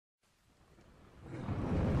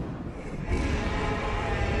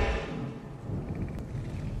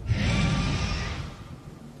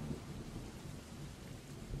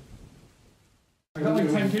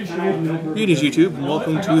Greetings YouTube, and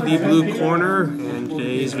welcome to the Blue Corner. And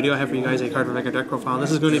today's video I have for you guys a card Vanguard deck profile.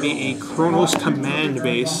 This is going to be a Chronoscommand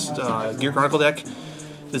based Gear Chronicle deck.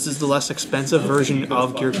 This is the less expensive version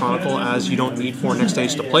of Gear Chronicle, as you don't need 4 next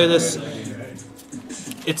stage to play this.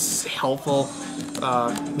 It's helpful.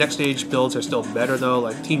 Next stage builds are still better though.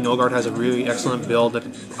 Like Team Vanguard has a really excellent build that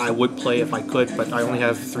I would play if I could, but I only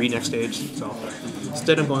have 3 next stage, so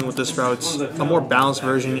instead I'm going with this route. A more balanced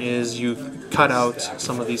version is you cut out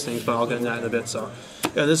some of these things, but I'll get into that in a bit. So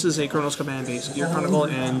yeah, this is a Chronoscommand based Gear Chronicle,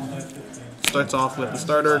 and starts off with the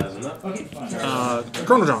starter,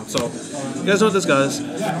 Chronodron. So you guys know what this does.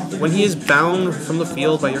 When he is bound from the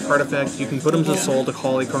field by your card effect, you can put him to the soul to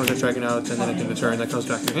call a Chronojet Dragon out, and then at the end of turn that comes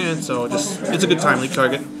back to your hand. So it's a good time leak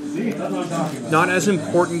target. Not as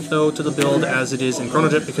important though to the build as it is in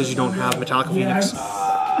Chronojet, because you don't have Metallic Phoenix.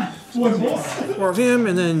 4 of him,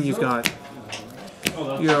 and then you've got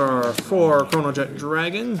your 4 Chronojet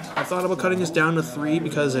Dragon. I thought about cutting this down to 3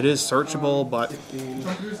 because it is searchable, but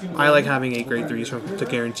I like having 8 grade 3s to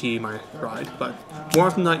guarantee my ride. But more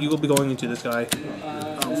often than not, you will be going into this guy.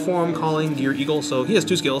 Form Calling Gear Eagle, so he has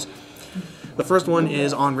 2 skills. The first one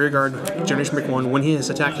is on Rearguard, Generation Break 1. When his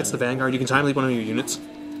attack hits the Vanguard, you can time leap one of your units.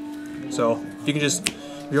 So you can just,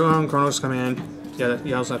 if you're on Chronoscommand, yeah,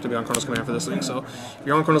 you also have to be on Chronoscommand for this thing. So if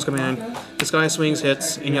you're on Chronoscommand, this guy swings,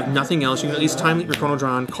 hits, and you have nothing else, you can at least time leap your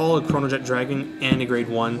Chronodron, call a Chronojet Dragon and a grade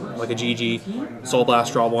 1, like a GG, Soul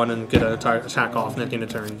Blast, draw 1, and get an attack off, and at the end of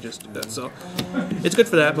turn, you just do that. So it's good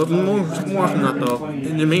for that, but more often than not, though,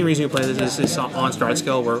 the main reason you play this is on stride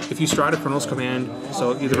skill, where if you stride a Chronoscommand,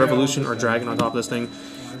 so either Revolution or Dragon on top of this thing,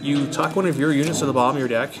 you tuck one of your units to the bottom of your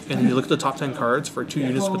deck, and you look at the top 10 cards for 2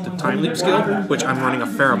 units with the time leap skill, which I'm running a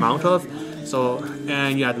fair amount of. So,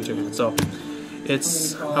 and you add them to your hand. So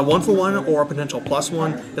it's a 1-for-1 or a potential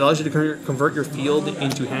 +1. It allows you to convert your field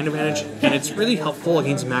into hand advantage, and it's really helpful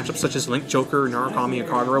against matchups such as Link, Joker, Narukami, and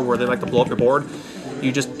Kagura, where they like to blow up your board.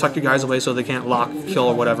 You just tuck your guys away so they can't lock, kill,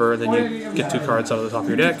 or whatever, then you get 2 cards out of the top of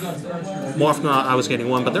your deck. More often than not, I was getting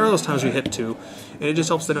 1, but there are those times we hit 2, and it just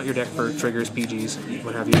helps thin out your deck for triggers, PGs,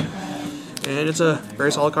 what have you. And it's a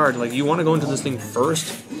very solid card. Like, you want to go into this thing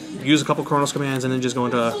first, use a couple Chronoscommands, and then just go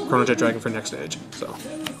into Chronojet Dragon for next stage. So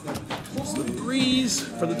it's the 3s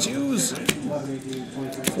for the 2s.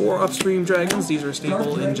 4 Upstream Dragons. These are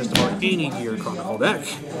stable in just about any Gear Chronicle deck.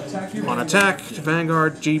 On attack,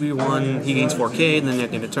 Vanguard, GB1, he gains 4k, and then at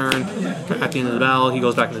the end of turn, at the end of the battle, he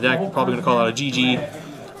goes back in the deck. Probably going to call out a GG,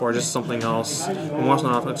 or just something else. And more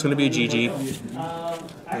often it's going to be a GG.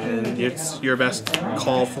 And it's your best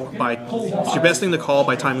call it's your best thing to call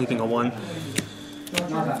by time leaping a 1.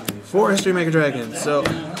 4 History Maker Dragons. So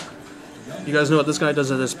you guys know what this guy does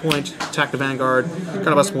at this point. Attack the Vanguard,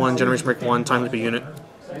 Cardfight 1, Generation Break 1, time leap a unit.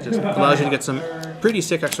 Just allows you to get some pretty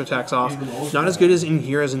sick extra attacks off. Not as good as in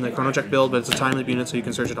here as in the Chronojet build, but it's a time leap unit, so you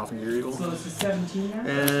can search it off in Gear Eagle.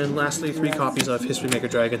 And lastly, 3 copies of History Maker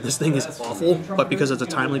Dragon. This thing is awful, but because it's a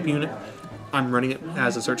time leap unit, I'm running it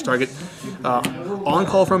as a search target. On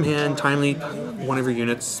call from hand, time leap one of your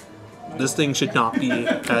units. This thing should not be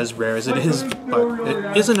as rare as it is, but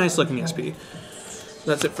it is a nice looking SP.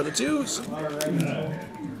 That's it for the 2s.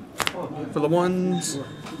 For the 1s,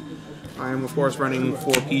 I am of course running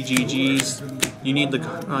 4 PGGs. You need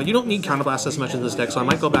you don't need Counterblast as much in this deck, so I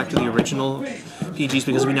might go back to the original PGs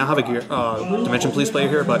because we now have a Dimension Police player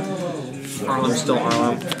here, but Arlem's still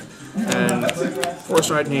Arlem. And 4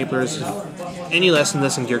 Stride Enablers. Any less than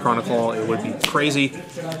this in Gear Chronicle, it would be crazy.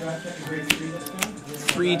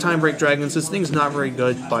 3 Time Break Dragons. This thing's not very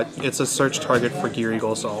good, but it's a search target for Gear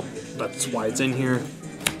Eagle, so that's why it's in here.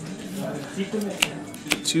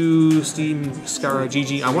 2 Steam Scara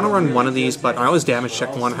GG. I want to run 1 of these, but I always damage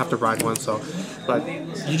check 1. I have to ride 1, so. But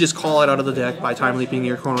you just call it out of the deck by time leaping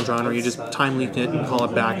your Chronodron, or you just time leap it and call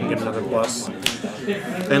it back and get another plus.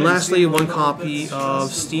 And lastly, 1 copy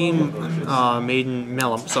of Steam Maiden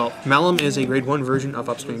Mellum. So Mellum is a grade 1 version of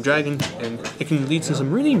Upstream Dragon, and it can lead to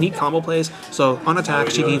some really neat combo plays. So on attack,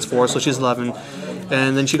 she gains 4, so she's 11.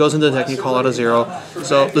 And then she goes into the deck and you call out a 0.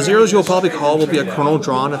 So the 0s you'll probably call will be a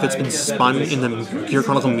Chronodron if it's been spun in the Gear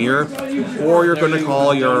Chronicle mirror, or you're going to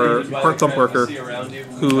call your Heart Thump Worker,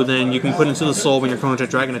 who then you can put into the soul when your Chronojet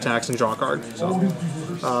Dragon attacks and draw a card. So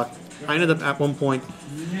I ended up at one point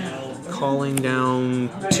calling down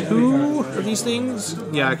 2 of these things.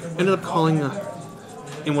 Yeah, I ended up calling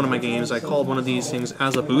in one of my games. I called one of these things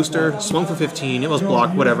as a booster, swung for 15, it was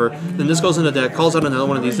blocked, whatever. Then this goes into deck, calls out another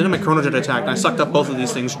one of these, then my Chrono Jet attacked, and I sucked up both of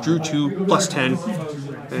these things, drew 2 plus 10,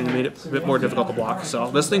 and made it a bit more difficult to block. So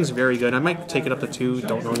this thing's very good. I might take it up to 2,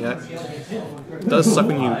 don't know yet. It does suck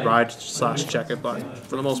when you ride/check it, but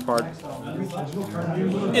for the most part,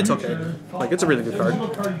 it's okay. Like, it's a really good card.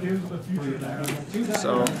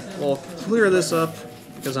 So we'll clear this up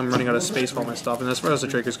because I'm running out of space for all my stuff. And as far as the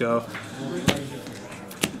triggers go,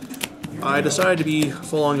 I decided to be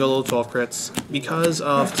full-on YOLO 12 crits. Because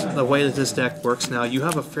of the way that this deck works now, you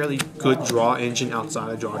have a fairly good draw engine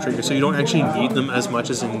outside of draw triggers, so you don't actually need them as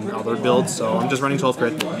much as in other builds, so I'm just running 12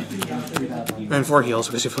 crit. And 4 heals,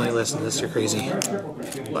 because if you play less than this, you're crazy.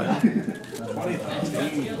 But.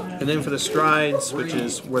 And then for the strides, which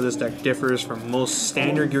is where this deck differs from most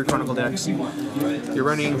standard Gear Chronicle decks, you're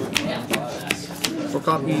running 4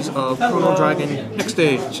 copies of Chrono Dragon next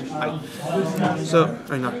stage. Not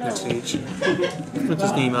next stage. What's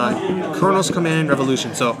his name? Chronoscommand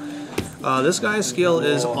Revolution. So this guy's skill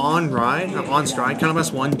is on stride, count up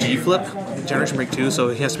S1, G flip, generation break 2, so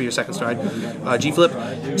he has to be your second stride. G flip,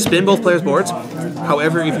 spin both players' boards.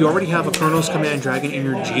 However, if you already have a Chronoscommand Dragon in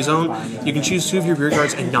your G zone, you can choose 2 of your rear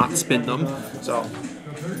guards and not spin them. So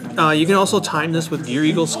you can also time this with Gear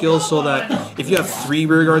Eagle skills so that if you have 3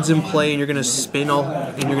 rear guards in play and you're gonna spin one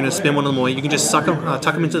of them away, you can just tuck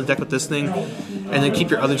them into the deck with this thing, and then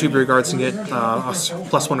keep your other 2 rear guards and get a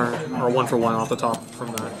 +1 or 1 for 1 off the top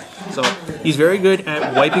from that. So he's very good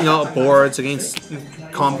at wiping out boards against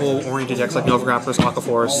combo-oriented decks like Nova Grapplers,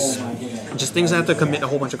 Aquaforce, just things that have to commit a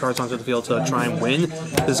whole bunch of cards onto the field to try and win.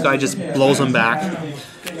 This guy just blows them back.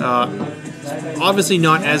 Obviously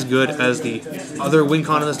not as good as the other win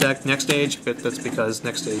con in this deck, Next Stage, but that's because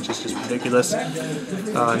Next Stage is just ridiculous.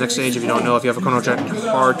 Next Stage, if you don't know, if you have a Chrono Jet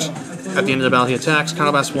Heart, at the end of the battle he attacks,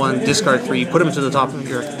 count up S1, discard 3, put him to the top of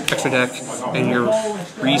your extra deck, and you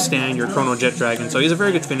restand your Chrono Jet Dragon. So he's a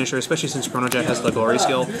very good finisher, especially since Chrono Jet has the Glory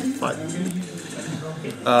skill, but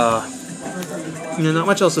not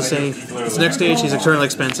much else to say. It's Next Stage, he's eternally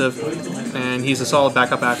expensive, and he's a solid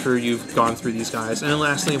backup after you've gone through these guys. And then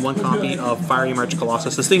lastly, 1 copy of Fiery March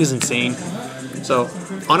Colossus. This thing is insane. So,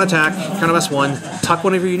 on attack, count up S1, tuck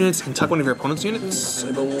one of your units, and tuck one of your opponent's units,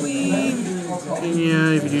 I believe.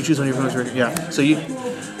 Yeah, if you do choose one of your opponent's, yeah. So you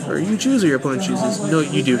choose or your opponent chooses. No,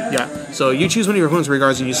 you do, yeah. So you choose one of your opponent's rear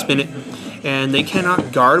guards and you spin it, and they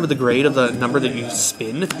cannot guard with the grade of the number that you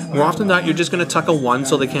spin. More often than not, you're just going to tuck a 1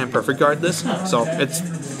 so they can't perfect guard this. So it's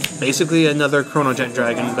basically another Chrono Jet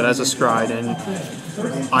Dragon, but as a stride, and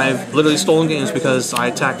I've literally stolen games because I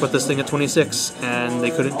attacked with this thing at 26, and they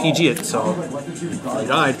couldn't PG it, so I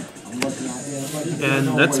died.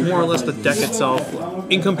 And that's more or less the deck itself.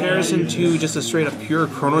 In comparison to just a straight up pure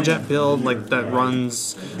Chrono Jet build like that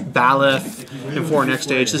runs Baleth and 4 Next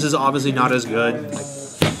Stage, this is obviously not as good.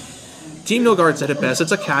 Team No Guard said it best,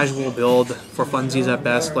 it's a casual build for funsies at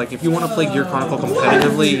best. Like, if you want to play Gear Chronicle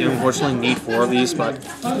competitively, you unfortunately need 4 of these, but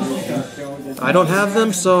I don't have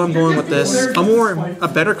them, so I'm going with this. A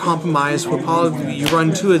better compromise would probably be you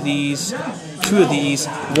run 2 of these,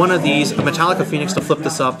 1 of these, a Metallica Phoenix to flip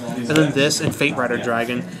this up, and then this and Fate Rider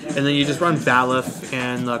Dragon, and then you just run Baleth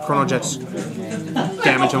and Chrono Jet's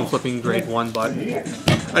damage on flipping grade 1, but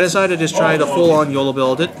I decided to just try the full-on YOLO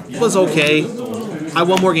build. It was okay. I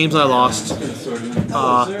won more games than I lost,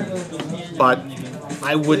 but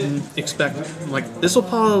I wouldn't expect, like, this will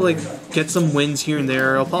probably get some wins here and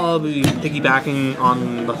there. It'll probably be piggybacking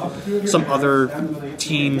on some other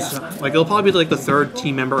teams. Like, it'll probably be like the 3rd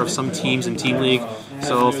team member of some teams in Team League.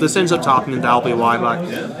 So if this ends up topping, then that'll be why. But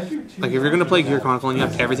like, if you're gonna play Gear Chronicle and you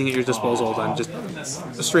have everything at your disposal, then just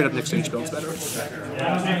a straight up Next Stage build's better.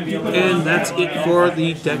 And that's it for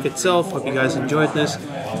the deck itself. Hope you guys enjoyed this.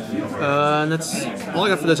 And that's all I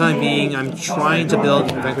got for the time being. I'm trying to build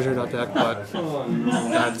a Vanguard deck, but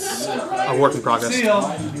that's a work in progress.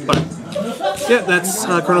 But yeah, that's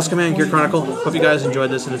Chronoscommand Gear Chronicle. Hope you guys enjoyed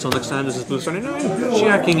this, and until next time, this is Blue99,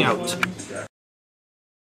 checking out.